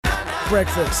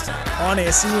Breakfast on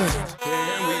SEN.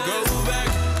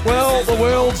 Well, the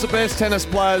world's best tennis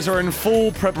players are in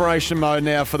full preparation mode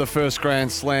now for the first Grand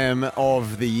Slam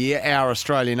of the year, our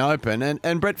Australian Open.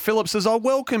 And Brett Phillips says, I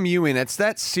welcome you in. It's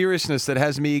that seriousness that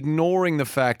has me ignoring the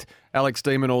fact Alex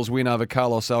de Minaur's win over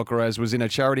Carlos Alcaraz was in a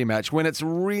charity match when it's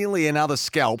really another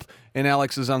scalp in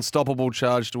Alex's unstoppable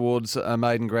charge towards a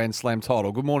maiden Grand Slam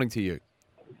title. Good morning to you.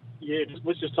 Yeah,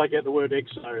 let's just take out the word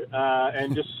EXO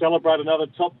and just celebrate another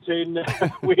top 10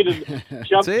 win and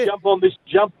jump on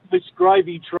this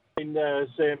gravy train,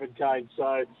 Sam and Kane.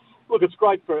 So, look, it's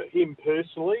great for him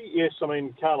personally. Yes, I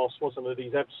mean, Carlos wasn't at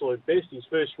his absolute best. His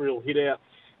first real hit out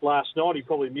last night, he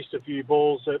probably missed a few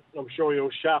balls that I'm sure he'll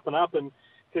sharpen up and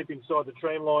keep inside the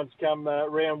tram lines come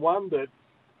round one. But,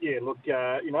 yeah, look,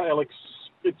 Alex,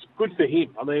 it's good for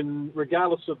him. I mean,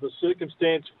 regardless of the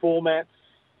circumstance, format,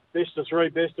 best of three,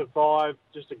 best of five,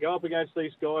 just to go up against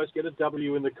these guys, get a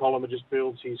W in the column, and just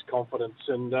builds his confidence.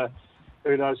 And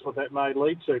who knows what that may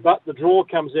lead to. But the draw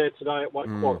comes out today at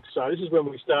 1 o'clock. So this is when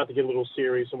we start to get a little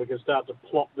serious and we can start to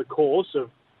plot the course of,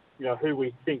 who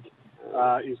we think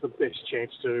is the best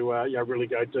chance to, really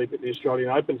go deep at the Australian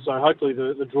Open. So hopefully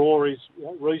the draw is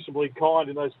reasonably kind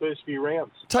in those first few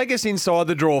rounds. Take us inside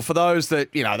the draw for those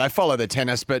that, they follow the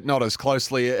tennis but not as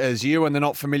closely as you and they're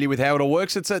not familiar with how it all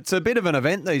works. It's a bit of an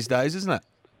event these days, isn't it?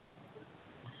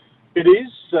 It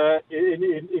is,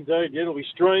 indeed. Yeah, it'll be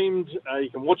streamed. You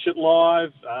can watch it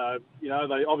live. They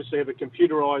obviously have a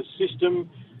computerised system.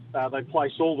 They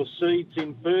place all the seeds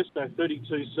in first. There are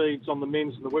 32 seeds on the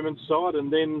men's and the women's side.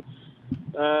 And then,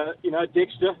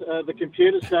 Dexter, the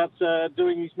computer, starts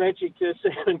doing his magic,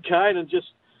 Sam and Kane, and just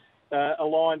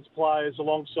aligns players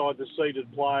alongside the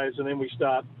seeded players. And then we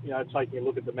start, taking a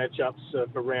look at the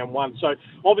matchups for round one. So,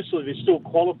 obviously, there's still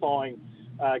qualifying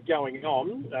going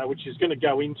on, which is going to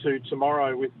go into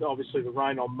tomorrow with, obviously, the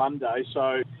rain on Monday.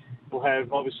 So, we'll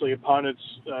have, obviously, opponents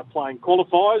playing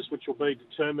qualifiers, which will be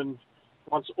determined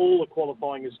once all the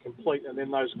qualifying is complete, and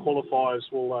then those qualifiers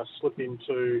will slip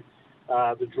into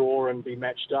the draw and be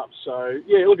matched up. So,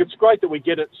 yeah, look, it's great that we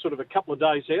get it sort of a couple of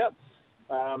days out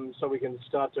so we can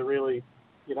start to really,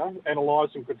 analyse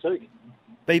and critique.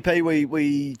 BP,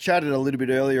 we chatted a little bit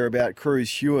earlier about Cruz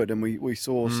Hewitt, and we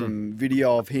saw some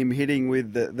video of him hitting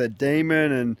with the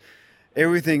Demon, and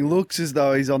everything looks as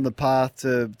though he's on the path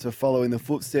to follow in the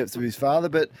footsteps of his father.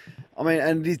 But, I mean,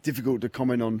 and it is difficult to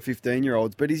comment on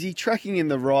 15-year-olds, but is he tracking in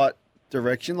the right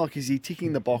direction? Like, is he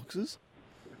ticking the boxes?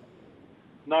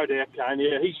 No doubt, Kane.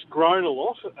 Yeah, he's grown a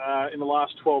lot in the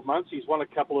last 12 months. He's won a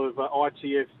couple of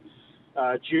ITF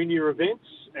junior events,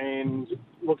 and,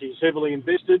 look, he's heavily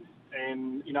invested.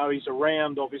 And, he's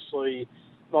around, obviously,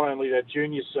 not only that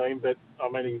junior scene, but, I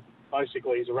mean,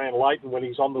 he's around Leighton when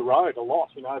he's on the road a lot,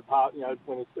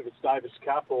 if it's Davis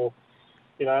Cup or,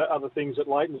 other things that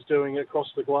Leighton's doing across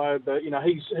the globe. But,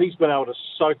 he's been able to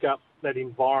soak up that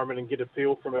environment and get a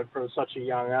feel from it from such a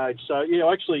young age. So,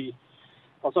 yeah, actually,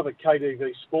 I was up at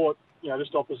KDV Sport,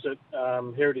 just opposite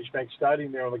Heritage Bank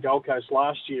Stadium there on the Gold Coast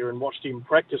last year and watched him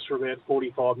practice for about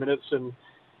 45 minutes. And,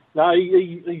 no,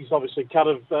 he's obviously cut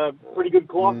of pretty good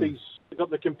cloth. He's got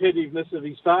the competitiveness of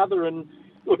his father. And,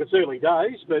 look, it's early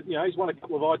days, but, he's won a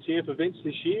couple of ITF events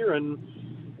this year. And,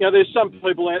 there's some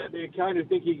people out there, Kane, who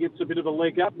think he gets a bit of a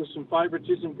leg up with some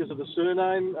favouritism because of the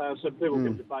surname. So people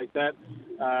can debate that.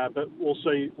 But we'll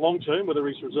see long-term whether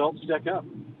his results stack up.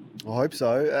 I hope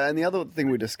so. And the other thing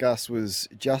we discussed was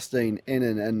Justine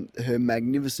Henin and her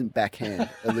magnificent backhand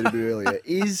a little bit earlier.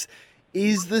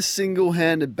 Is the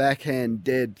single-handed backhand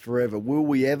dead forever? Will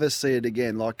we ever see it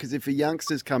again? Like, because if a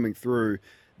youngster's coming through,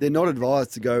 they're not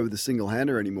advised to go with the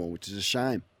single-hander anymore, which is a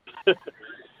shame.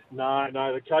 No,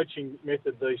 the coaching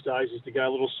method these days is to go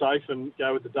a little safe and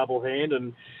go with the double hand.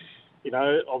 And,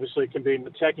 obviously it can be an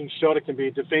attacking shot, it can be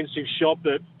a defensive shot.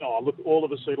 But, look, all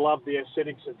of us who love the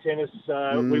aesthetics of tennis,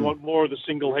 we want more of the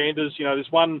single-handers.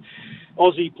 There's one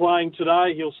Aussie playing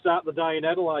today. He'll start the day in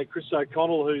Adelaide, Chris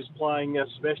O'Connell, who's playing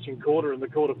Sebastian Korda in the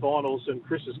quarterfinals. And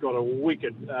Chris has got a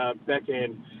wicked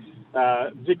backhand,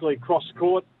 particularly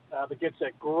cross-court, that gets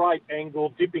that great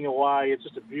angle, dipping away. It's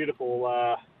just a beautiful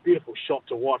shot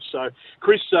to watch. So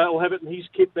Chris will have it in his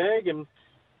kit bag, and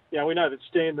we know that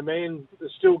Stan the man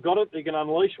has still got it. He can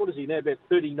unleash. What is he now? About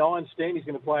 39. Stan. He's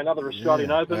going to play another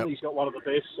Australian Open. Yep. He's got one of the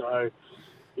best. So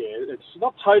it's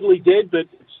not totally dead, but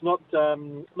it's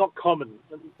not common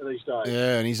these days.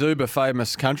 Yeah, and his uber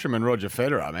famous countryman Roger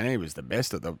Federer. I mean, he was the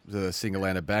best at the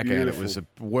single-handed backhand. Beautiful. It was a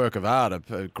work of art,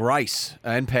 of grace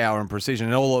and power and precision,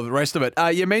 and all of the rest of it.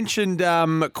 You mentioned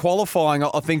qualifying.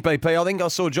 I think BP. I think I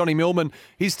saw Johnny Millman.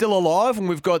 He's still alive, and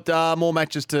we've got more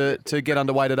matches to get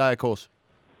underway today, of course.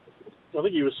 I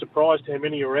think he was surprised how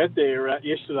many were out there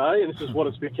yesterday, and this is what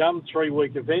it's become,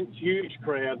 3-week event, huge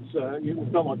crowds.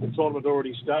 It felt like the tournament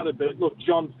already started, but look,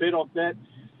 John fed off that.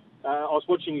 I was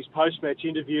watching his post-match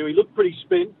interview. He looked pretty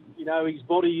spent. You know, his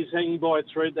body is hanging by a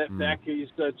thread. That back is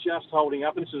just holding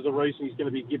up, and this is the reason he's going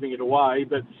to be giving it away.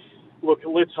 But look,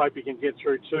 let's hope he can get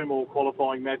through 2 more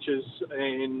qualifying matches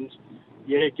and,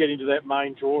 yeah, get into that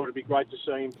main draw. It'd be great to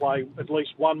see him play at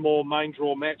least one more main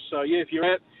draw match. So, yeah, if you're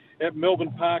at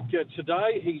Melbourne Park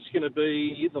today, he's going to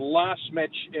be the last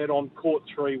match out on court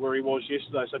 3 where he was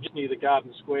yesterday, so just near the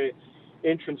Garden Square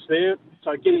entrance there.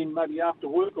 So get in maybe after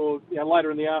work or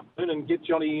later in the afternoon and get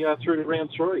Johnny through to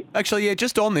round 3. Actually, yeah,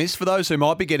 just on this, for those who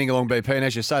might be getting along BP, and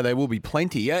as you say, there will be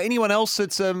plenty. Anyone else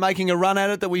that's making a run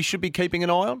at it that we should be keeping an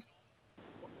eye on?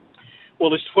 Well,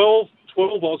 there's 12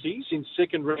 Aussies in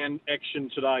second round action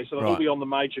today, so they'll all Right. be on the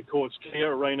major courts,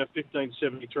 Care Arena,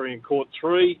 1573 in court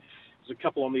 3. There's a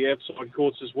couple on the outside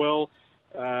courts as well.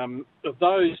 Of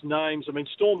those names, I mean,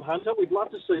 Storm Hunter, we'd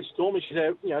love to see Storm. She's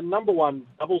our number one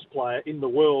doubles player in the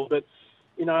world, but,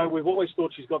 we've always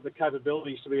thought she's got the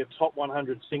capabilities to be a top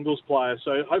 100 singles player,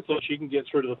 so hopefully she can get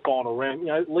through to the final round.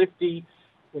 Lefty,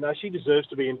 she deserves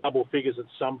to be in double figures at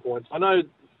some point. I know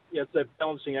it's that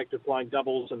balancing act of playing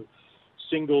doubles and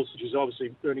singles, which is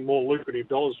obviously earning more lucrative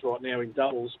dollars right now in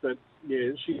doubles, but, yeah,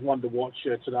 she's one to watch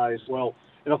today as well.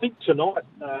 And I think tonight,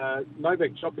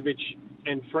 Novak Djokovic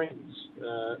and friends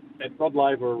at Rod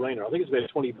Laver Arena. I think it's about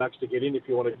 $20 to get in if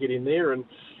you want to get in there. And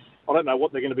I don't know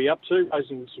what they're going to be up to,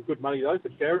 raising some good money, though, for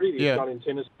charity, the Australian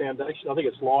Tennis Foundation. I think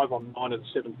it's live on 9 and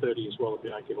 7:30 as well if you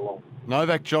don't get along.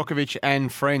 Novak Djokovic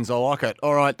and friends. I like it.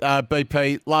 All right,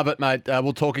 BP, love it, mate.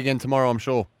 We'll talk again tomorrow, I'm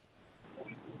sure.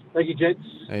 Thank you, gents.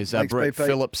 There's Thanks, Brett BP.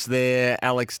 Phillips there.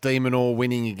 Alex de Minaur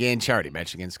winning again. Charity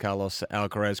match against Carlos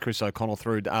Alcaraz. Chris O'Connell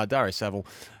through. Darius Saville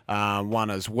won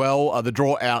as well. The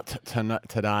draw out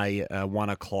today, 1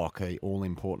 o'clock. The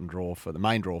all-important draw for the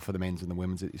main draw for the men's and the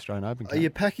women's at the Australian Open. Are you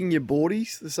packing your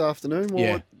boardies this afternoon?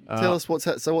 Yeah. Tell us what's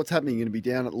happening. You're going to be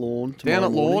down at Lawn tomorrow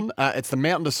Down at morning? Lawn, it's the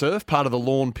Mountain to Surf, part of the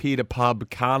Lawn Pier to Pub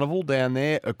Carnival down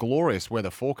there. A glorious weather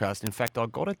forecast. In fact, I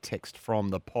got a text from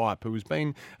the Pipe who's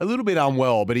been a little bit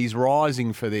unwell, but he's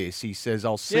rising for this. He says,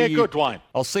 I'll see you. Good, Dwayne.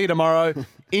 I'll see you tomorrow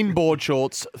in board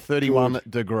shorts, 31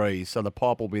 degrees. So the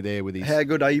Pipe will be there with his... How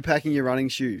good are you packing your running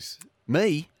shoes?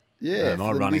 Me? Yeah,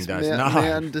 my for running this days.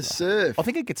 Mountain to Surf. I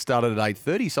think it gets started at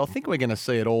 8:30, so I think we're going to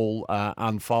see it all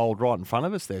unfold right in front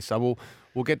of us there. So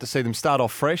we'll get to see them start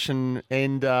off fresh and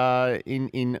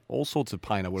in all sorts of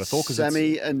pain, I would have thought.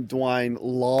 Sammy and Dwayne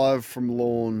live from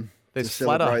Lawn to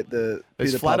celebrate the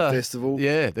Peter Pub Festival.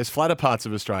 Yeah, there's flatter parts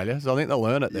of Australia, so I think they'll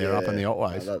learn it there up in the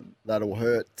Otways. That'll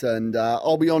hurt. And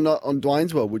I'll be on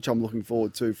Dwayne's World, which I'm looking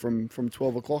forward to from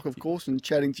 12 o'clock, of course, and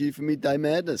chatting to you for Midday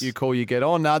Madness. You call, you get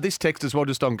on. This text as well,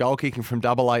 just on goal kicking from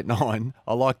 889.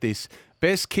 I like this.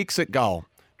 Best kicks at goal.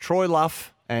 Troy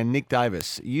Luff and Nick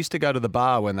Davis used to go to the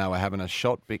bar when they were having a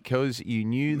shot because you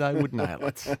knew they would nail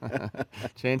it.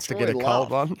 Chance to get a cold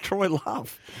one. Troy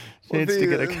Luff. Chance to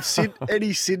get a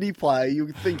any Sydney player, you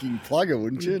would think he'd plug her,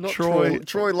 wouldn't you? Not Troy-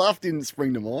 Troy Luff didn't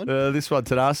spring to mind. This one,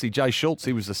 Tanasi, Jay Schultz,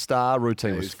 he was a star.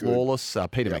 Routine was he's good. flawless.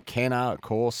 Peter McKenna, of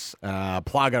course.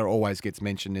 Plugger always gets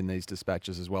mentioned in these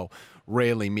dispatches as well.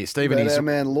 Rarely missed. Even About his... our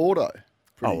man Lordo.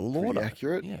 Lordo. Pretty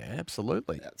accurate. Yeah,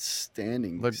 absolutely.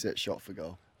 Outstanding set shot for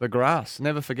goal. The grass,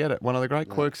 never forget it. One of the great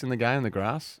quirks in the game, the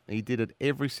grass. He did it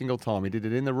every single time. He did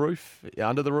it in the roof,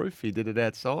 under the roof. He did it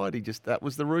outside. That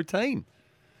was the routine.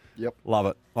 Yep. Love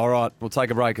it. All right, we'll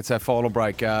take a break. It's our final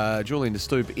break. Julian De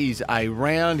Stoop is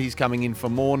around. He's coming in for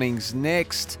mornings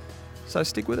next. So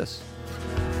stick with us.